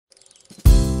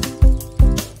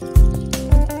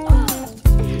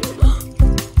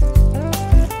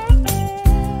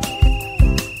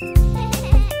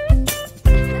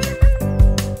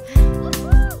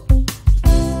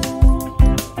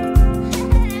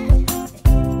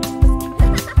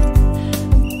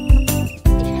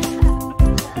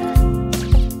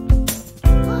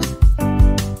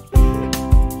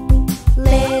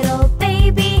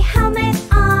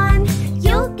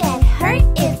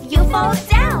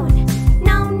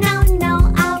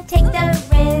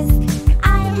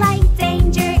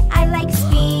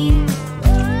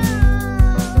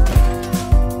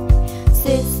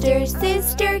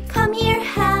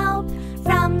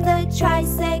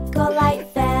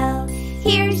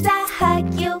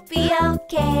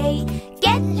okay.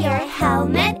 Get your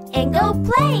helmet and go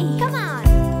play. Come on.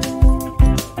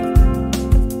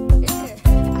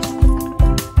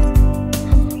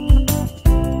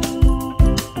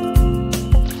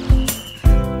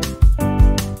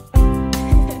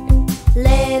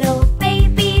 Little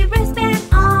baby wristband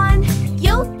on.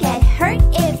 You'll get hurt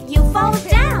if you fall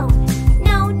down.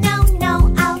 No, no,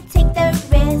 no, I'll take the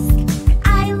risk.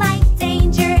 I like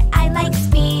danger, I like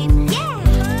speed. Yeah!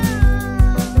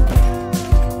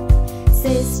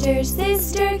 Sister,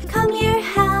 sister, come here,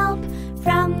 help.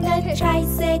 From the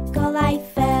tricycle I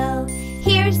fell.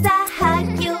 Here's a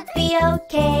hug, you'll be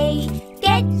okay.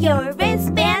 Get your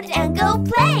wristband and go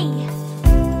play.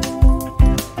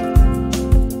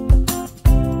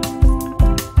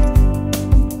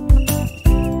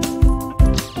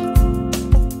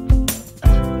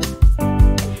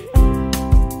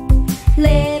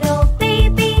 Little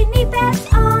baby, knee pads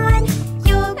on.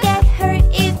 You'll get hurt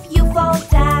if you fall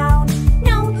down.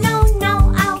 No, no,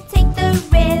 no, I'll take the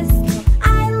risk.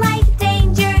 I like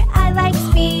danger, I like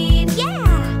speed.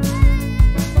 Yeah!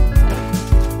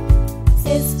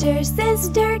 Sister,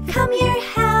 sister, come here,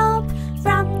 help.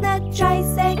 From the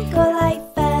tricycle I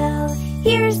fell.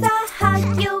 Here's a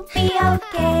hug, you'll be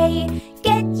okay.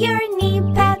 Get your knee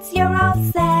pads, you're all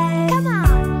set. Come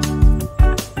on!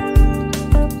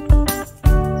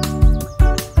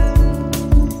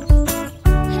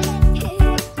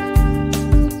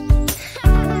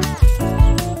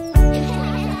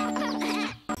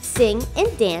 Sing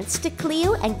and dance to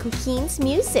Cleo and Cuquín's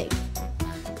music.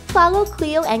 Follow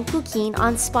Cleo and Cuquín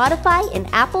on Spotify and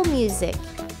Apple Music.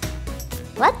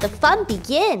 Let the fun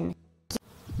begin!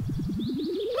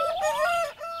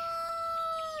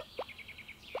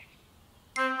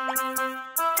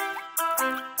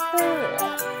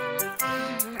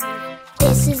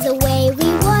 This is the way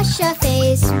we wash our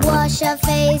face, wash our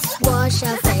face, wash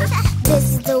our face.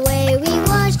 This is the way we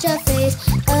wash our face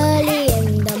early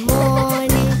in the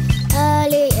morning,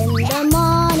 early in the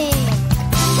morning.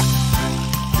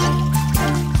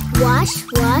 Wash,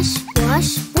 wash,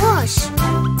 wash, wash.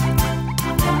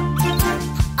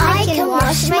 I can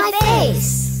wash my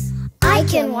face. I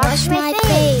can wash my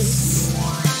face.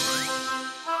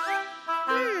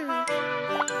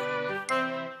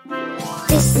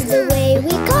 This is the way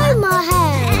we comb our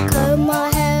hair, comb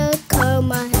our hair,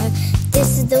 comb our hair.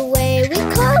 This is the way we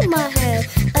comb our hair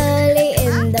early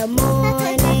in the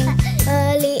morning,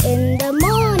 early in the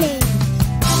morning.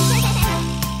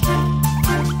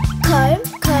 Comb,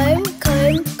 comb,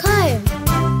 comb, comb.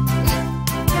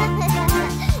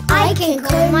 I can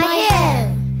comb my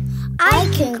hair. I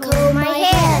can comb my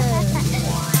hair.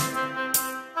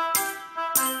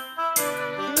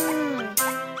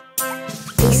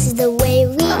 This is the way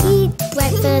we eat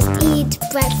breakfast, eat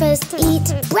breakfast,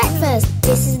 eat breakfast.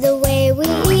 This is the way we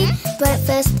eat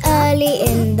breakfast early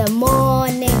in the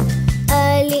morning,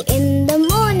 early in the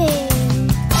morning.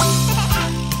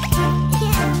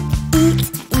 Eat,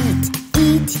 eat,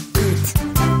 eat, eat.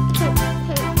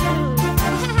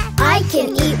 I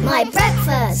can eat my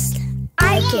breakfast.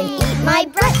 I can eat my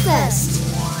breakfast.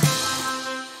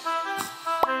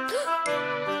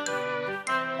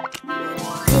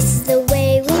 This is the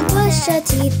way we brush our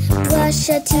teeth, brush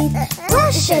our teeth,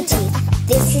 brush our teeth.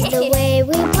 This is the way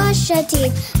we brush our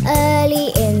teeth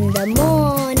early in the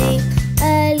morning,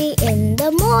 early in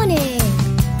the morning.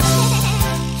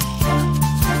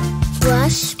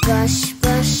 Brush, brush,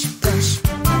 brush, brush.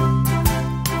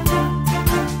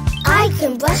 I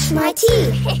can brush my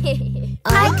teeth.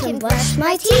 I can brush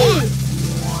my teeth.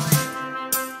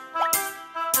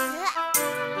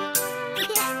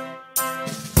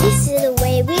 This is the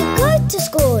way we go to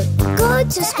school, go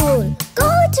to school, go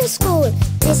to school.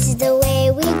 This is the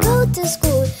way we go to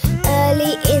school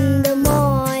early in the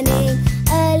morning,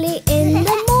 early in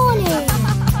the morning.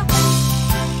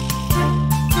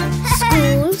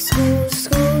 School, school,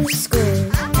 school,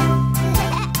 school.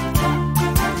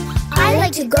 I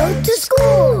like to go to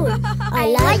school. I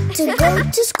like to go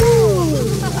to school.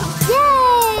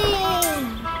 Yay!